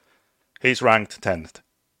Kyle? He's ranked 10th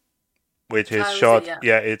with his shot.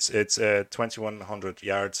 It's 2,100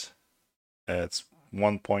 yards. It's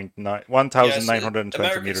 1,920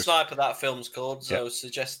 American meters. Sniper, that film's called. So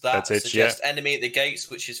suggest that. Suggest Enemy at the Gates,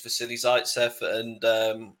 which is for Silly Zaitsev, and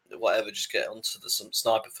whatever. Just get onto some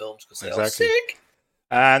sniper films because they are sick.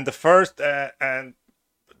 And the first and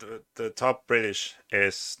the top British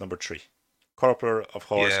is number 3, Corporal of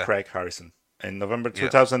Horse Craig Harrison, in November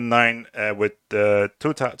 2009 with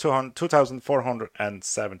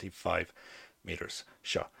 2,475 meters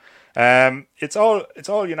shot. It's all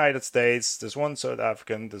United States. There's one South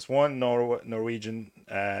African, there's one Norwegian,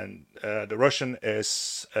 and the Russian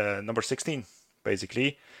is number 16,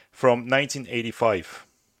 basically, from 1985.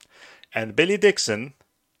 And Billy Dixon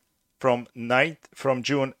from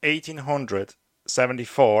June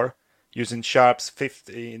 1874, using Sharp's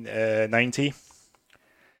 1590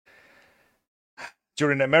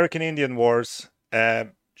 during the American Indian Wars,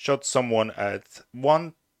 shot someone at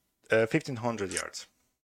 1,500 yards.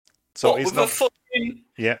 So it's not.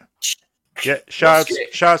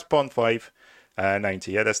 Sharp's .5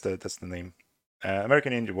 90. Yeah, that's the name.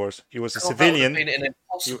 American Indian Wars. He was a civilian. That would have been an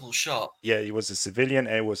impossible shot. Yeah, he was a civilian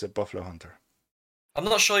and he was a buffalo hunter. I'm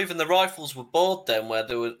not sure even the rifles were bored then, where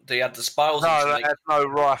they had the spirals. No, they had no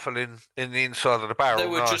rifle in the inside of the barrel. They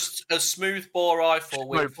were just a smooth bore rifle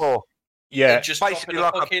with. Yeah, just basically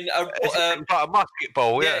like a musket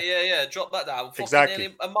ball. Yeah. Drop that down. Exactly.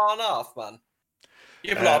 Nearly a mile and a half, man.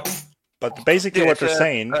 You're but basically, what they're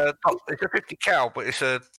saying, it's a 50 cal, but it's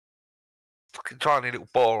a fucking tiny little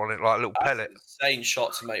bore on it, like a little pellet. Insane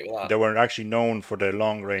shot to make with that. They were actually known for their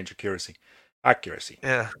long range accuracy.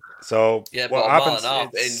 Yeah. So what happens? Mile and a half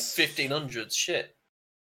in 1500s, shit.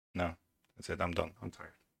 No, that's it. I'm done. I'm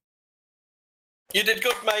tired. You did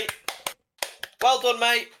good, mate. Well done,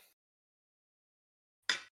 mate.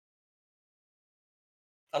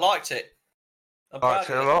 I liked it. I liked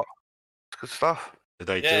it a lot. It's good stuff. Did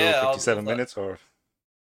I do 57 minutes or?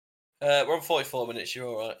 We're on 44 minutes. You're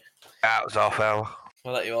all right. That was half hour.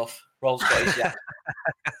 I'll let you off. Roll's got his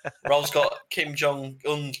Roll's got Kim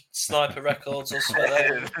Jong-un sniper records or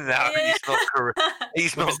something. No, he's not Korean.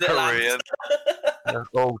 He's not Korean.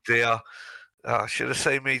 Oh dear. I should have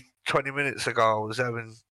seen me 20 minutes ago. I was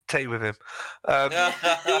having tea with him.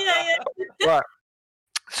 Right.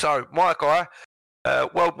 So my guy,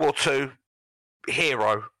 World War II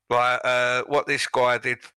hero. Like what this guy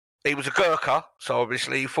did, he was a Gurkha, so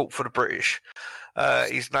obviously he fought for the British.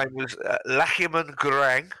 His name was Lachiman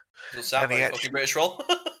Gurang. Doesn't sound like a fucking British role.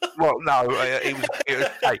 Well, no, he was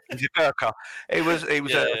a Gurkha. He was a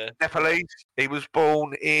Nepalese. He was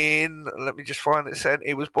born in. Let me just find it. Said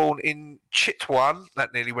he was born in Chitwan.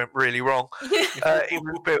 That nearly went really wrong. He was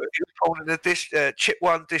born in the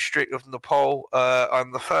Chitwan district of Nepal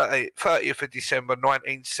on the 30th of December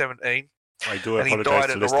 1917. I do and he died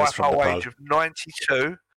at the ripe old age of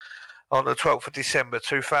 92 on the 12th of December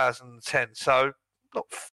 2010. So not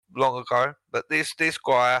long ago, but this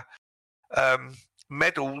guy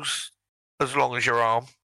medals as long as your arm.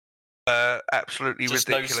 Absolutely just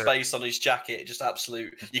ridiculous. No space on his jacket, just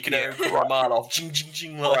absolute. You can hear him from a mile off. Jing, jing,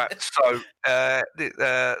 jing, like. Right, so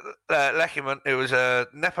Lachman, it was a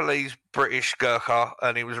Nepalese British Gurkha,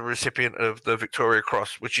 and he was a recipient of the Victoria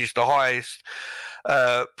Cross, which is the highest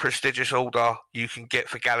prestigious order you can get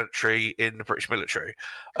for gallantry in the British military.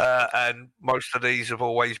 And most of these have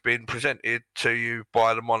always been presented to you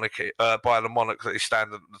by the monarchy, by the monarch that is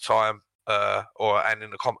standing at the time.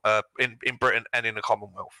 In Britain and in the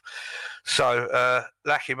Commonwealth. So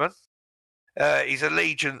Lachman, his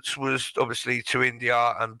allegiance was obviously to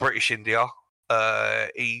India and British India.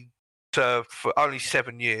 He served for only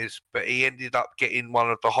 7 years, but he ended up getting one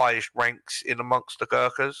of the highest ranks in amongst the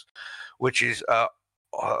Gurkhas, which is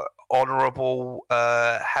Honourable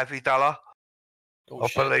Havidullah. I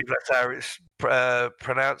believe that's how it's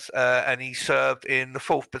pronounced. And he served in the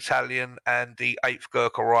 4th Battalion and the 8th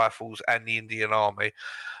Gurkha Rifles and the Indian Army.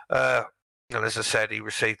 And as I said, he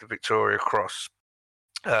received the Victoria Cross.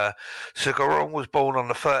 So Gurung was born on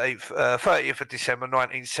the 30th of December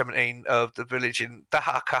 1917 of the village in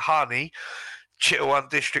Dahakahani, Chitwan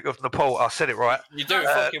district of Nepal. I said it right. You do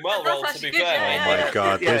fucking well, Roll, to be fair. Oh my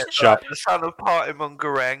God, this chap. The son of Partiman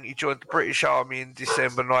Gurung, he joined the British Army in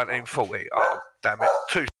December 1940. Oh, damn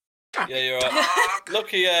it. Yeah, you're right.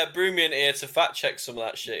 Lucky Brumian here to fact check some of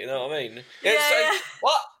that shit, you know what I mean? Yeah.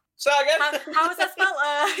 What? Say again? How was that spelled?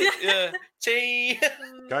 Yeah. T.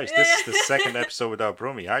 Guys, this is the second episode without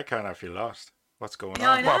Brumi. I kind of feel lost. What's going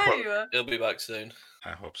on? I know. He'll be back soon.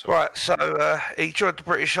 I hope so. Right, so he joined the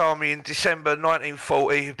British Army in December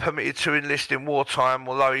 1940, permitted to enlist in wartime,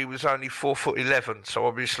 although he was only 4'11". So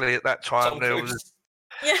obviously at that time there was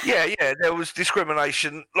there was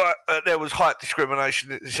discrimination. Like there was height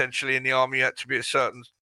discrimination essentially in the army. You had to be a certain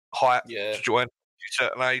height to join, a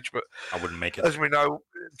certain age. But I wouldn't make it. As we know,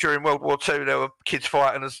 during World War II, there were kids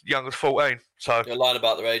fighting as young as 14. So you're lying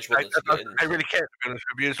about their age. They really cared, to be honest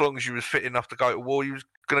with you. As long as you was fit enough to go to war, you was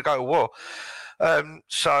going to go to war.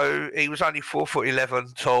 So he was only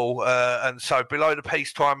 4'11" tall, and so below the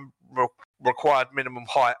peacetime required minimum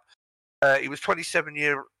height. He was 27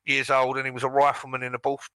 years old, and he was a rifleman in the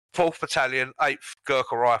 4th Battalion, 8th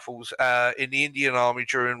Gurkha Rifles in the Indian Army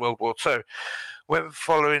during World War II. When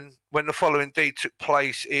the following deed took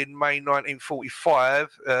place in May 1945,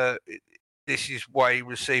 this is why he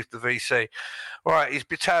received the VC. Right, his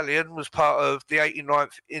battalion was part of the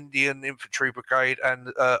 89th Indian Infantry Brigade and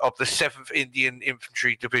of the 7th Indian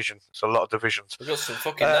Infantry Division. It's a lot of divisions. They've got some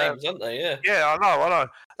fucking names, haven't they? Yeah. Yeah, I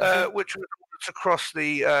know. Which was to cross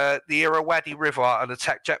the Irrawaddy River and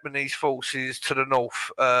attack Japanese forces to the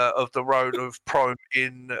north of the road of Prome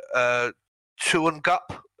in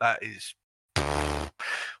Tuangup. That is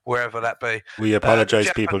wherever that be. We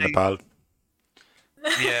apologise, people of Nepal.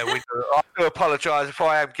 Yeah, we do. I do apologise if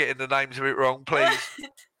I am getting the names of it wrong. Please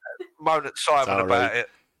moan at Simon about it.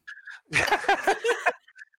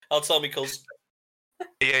 I'll tell me, cuz.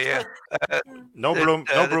 Yeah. No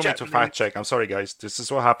Brumi to fact check. I'm sorry, guys. This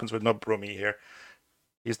is what happens with no Brumi here.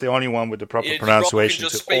 He's the only one with the proper pronunciation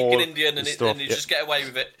just to all in Indian and stuff. You just get away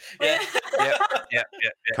with it. Yeah.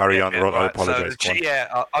 Carry on, Rod. I apologise.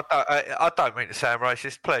 I don't mean to sound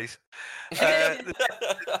racist, please.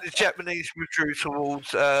 The Japanese withdrew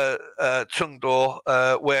towards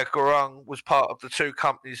Tungdor, where Gurung was part of the 2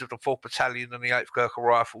 companies of the 4th Battalion and the 8th Gurkha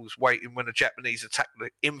Rifles, waiting when the Japanese attacked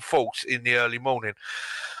in force in the early morning.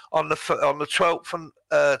 On the 12th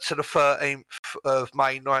to the 13th of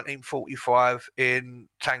May 1945 in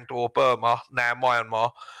Tangdor, Burma, now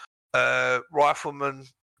Myanmar, Rifleman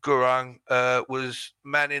Gurung was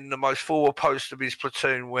manning the most forward post of his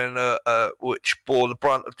platoon when which bore the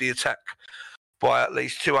brunt of the attack by at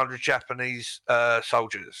least 200 Japanese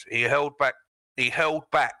soldiers. He held back.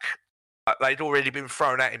 They'd already been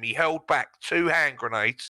thrown at him. He held back 2 hand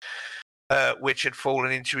grenades, which had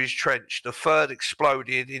fallen into his trench. The third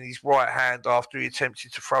exploded in his right hand after he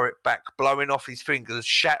attempted to throw it back, blowing off his fingers,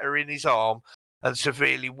 shattering his arm, and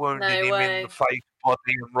severely wounding him in the face, body,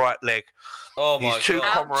 and right leg. Oh my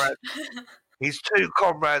God. His 2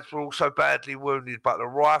 comrades were also badly wounded, but the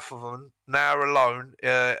rifleman, now alone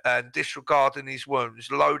and disregarding his wounds,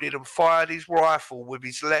 loaded and fired his rifle with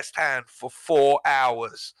his left hand for 4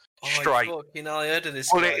 hours straight. I heard of this.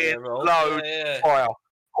 Put it in, load, fire,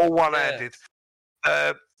 all one-handed.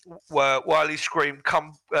 While he screamed,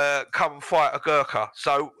 "Come and fight a Gurkha!"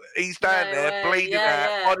 So he's down there, bleeding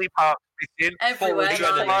out, body parts missing, everywhere. He's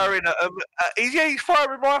firing at them. He's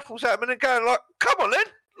firing rifles at them and going like, "Come on, then!"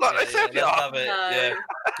 Like, let's have it.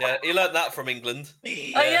 Yeah. He learned that from England.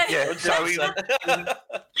 Yeah. So he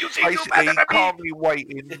basically calmly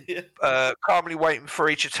waiting for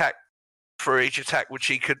each attack for each attack, which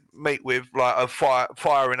he could meet with like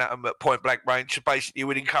firing at them at point blank range. So basically,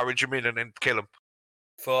 would encourage them in and then kill them.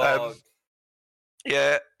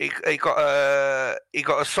 Yeah, he got a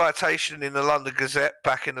citation in the London Gazette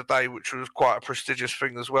back in the day, which was quite a prestigious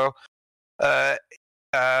thing as well.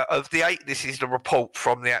 Of the 8, this is the report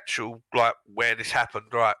from the actual like where this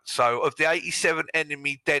happened, right? So, of the 87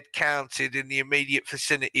 enemy dead counted in the immediate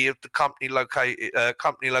vicinity of the company locality,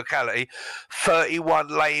 31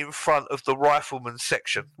 lay in front of the rifleman's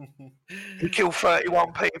section. He killed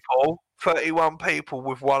 31 people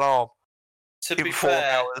with one arm. To be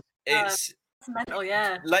fair, it's mental,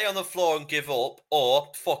 yeah. Lay on the floor and give up, or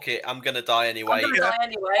fuck it, I'm gonna die anyway. I'm gonna die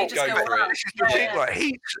anyway. Just go for it. This is the thing, like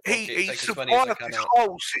he survived this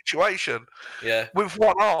whole situation, with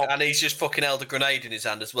one arm, and he's just fucking held a grenade in his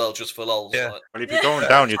hand as well, just for lols. Yeah. Like. Well, if you're going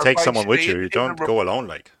down, you take someone with you. You don't go alone,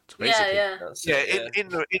 like. In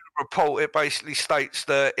the report, it basically states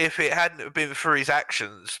that if it hadn't been for his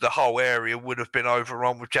actions, the whole area would have been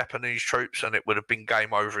overrun with Japanese troops, and it would have been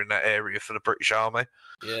game over in that area for the British Army.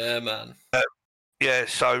 Yeah, man.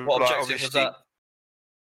 So what objective was that?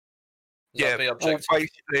 Well,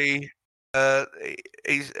 basically,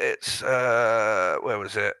 where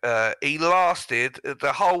was it? He lasted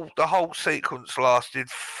the whole sequence lasted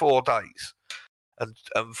 4 days.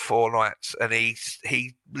 And 4 nights, and he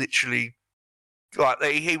literally, like,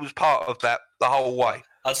 he was part of that the whole way.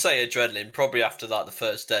 I'd say adrenaline. Probably after that, the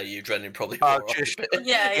first day, your adrenaline probably. Hallucination from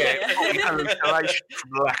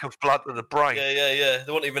the lack of blood to the brain. Yeah.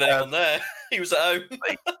 There wasn't even anyone there. He was at home.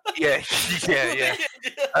 Yeah.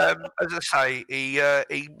 As I say, he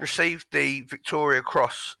received the Victoria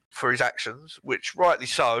Cross for his actions, which rightly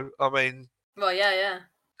so. I mean, well, yeah.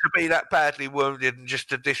 To be that badly wounded and just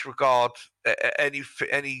to disregard any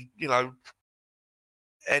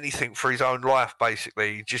anything for his own life,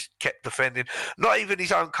 basically, he just kept defending. Not even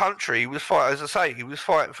his own country. He was fighting, as I say, he was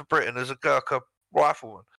fighting for Britain as a Gurkha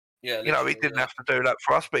rifleman. Yeah, he didn't have to do that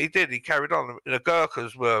for us, but he did. He carried on. The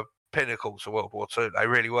Gurkhas were pinnacles of World War II. They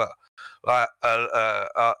really were. Like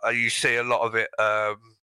you see a lot of it. They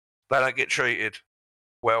don't get treated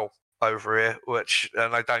well over here,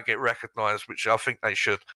 and they don't get recognised, which I think they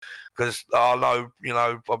should, because I know,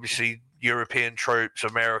 obviously European troops,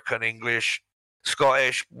 American, English,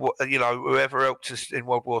 Scottish, whoever else is in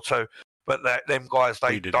World War II, but them guys,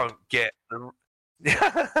 they don't get the...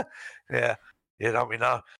 don't we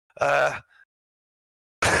know?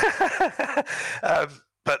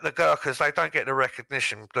 But the Gurkhas, they don't get the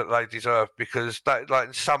recognition that they deserve, because like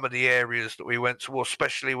in some of the areas that we went to,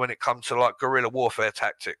 especially when it comes to like guerrilla warfare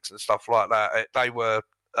tactics and stuff like that, they were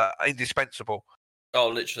indispensable. Oh,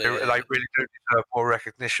 literally, they really do deserve more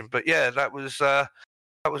recognition. But yeah, that was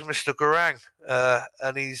Mr. Gurang,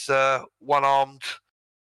 and he's one-armed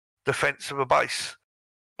defence of a base.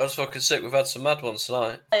 That's fucking sick. We've had some mad ones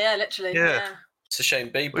tonight. Yeah, literally. Yeah. It's a shame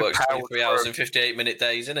Beeb works 23 hours and 58-minute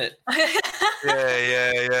days, isn't it?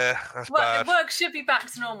 Yeah. That's bad. Work should be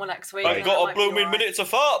back to normal next week. I've got a blooming minute to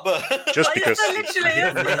fart, but... Just because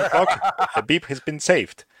the beep has been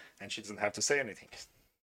saved, and she doesn't have to say anything.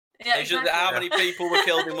 Yeah, exactly. How many people were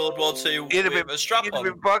killed in World War II with a strap-on or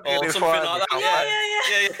something like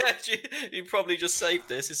that? Yeah. You probably just saved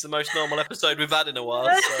this. It's the most normal episode we've had in a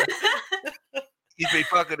while. So. You'd be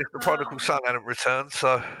buggered if the prodigal son hadn't returned,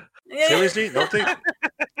 so... Seriously? Nothing?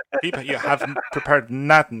 People, you haven't prepared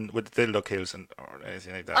nothing with the dildo kills or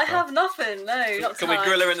anything like that? I have nothing, no. Not Can we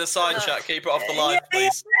grill her in the side chat? Keep it off the line,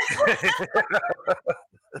 please.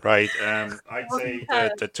 Right, I'd say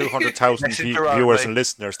the 200,000 viewers and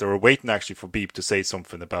listeners, they were waiting actually for Beep to say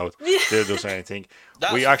something about dildos or anything.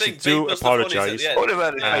 We actually do apologise. What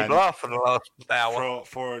about it? I've laughed for the last hour.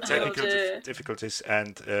 For technical difficulties,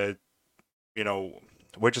 and,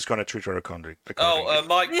 we're just going to treat her accordingly.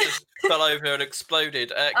 Mike just fell over and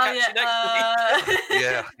exploded. Catch you next week.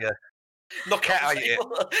 Yeah. Knock out of you.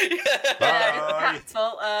 Cat's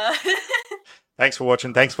fault. Thanks for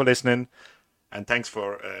watching. Thanks for listening. And thanks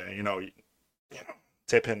for,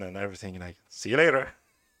 tipping and everything. See you later.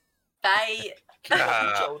 Bye.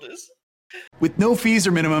 With no fees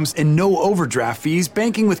or minimums and no overdraft fees,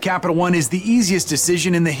 banking with Capital One is the easiest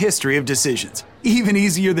decision in the history of decisions. Even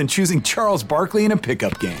easier than choosing Charles Barkley in a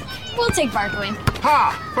pickup game. We'll take Barkley.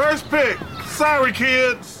 Ha! First pick. Sorry,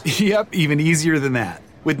 kids. Yep, even easier than that.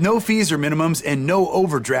 With no fees or minimums and no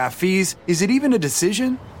overdraft fees, is it even a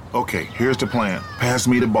decision? Okay, here's the plan. Pass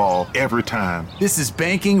me the ball every time. This is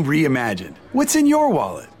banking reimagined. What's in your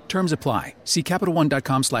wallet? Terms apply. See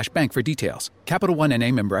CapitalOne.com/bank for details. Capital One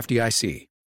NA, member FDIC.